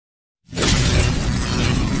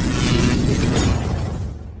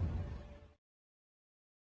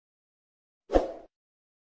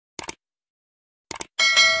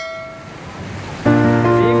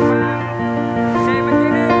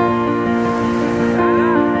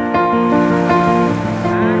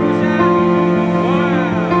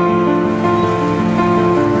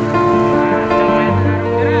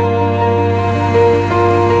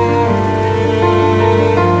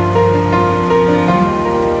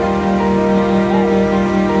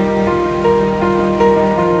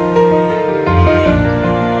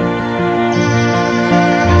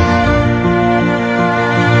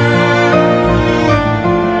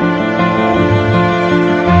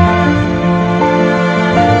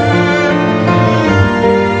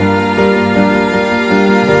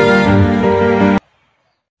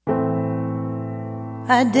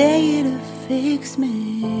I dare you to fix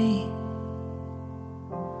me.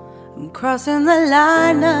 I'm crossing the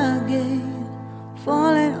line again,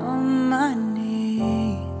 falling on my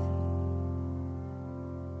knees.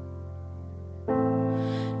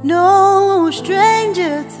 No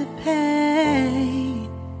stranger to pain,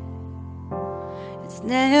 it's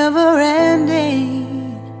never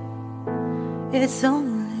ending, it's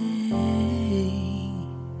only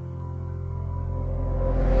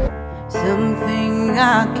something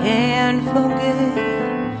I can't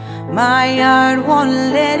forget. My heart won't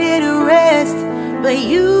let it rest, but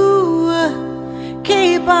you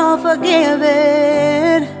keep on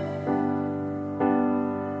forgiving.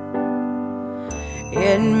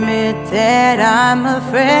 Admit that I'm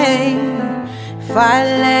afraid if I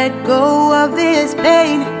let go of this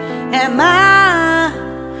pain, am I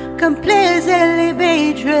completely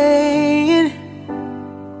betrayed?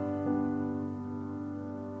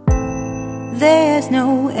 There's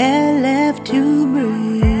no air left to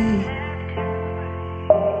breathe.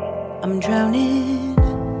 I'm drowning,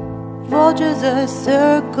 vultures are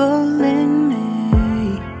circling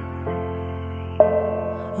me.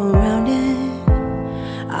 Around it,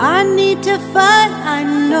 I need to fight, I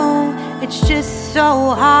know it's just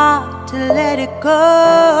so hard to let it go.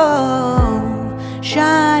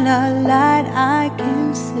 Shine a light I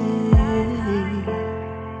can see,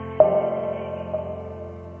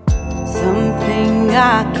 something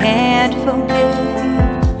I can't forget.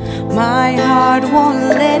 My heart won't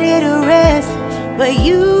let it rest, but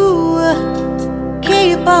you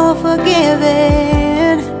keep on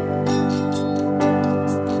forgiving.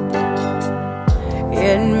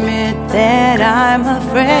 Admit that I'm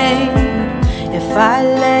afraid if I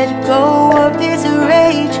let go of this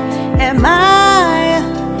rage, am I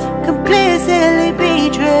completely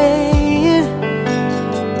betrayed?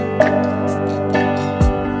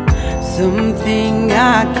 Something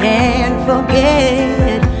I can't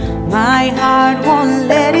forget. My heart won't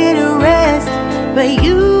let it rest, but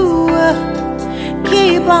you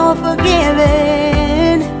keep on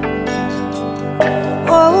forgiving.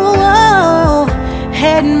 Oh,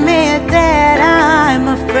 admit that I'm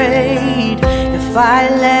afraid if I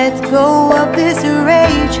let go of this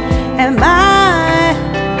rage, am I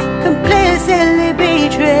completely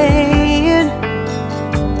betrayed?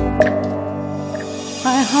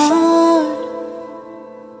 My heart,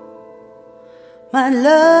 my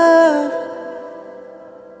love,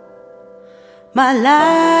 my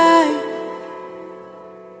life,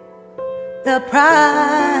 the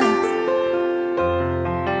price.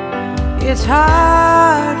 It's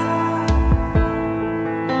hard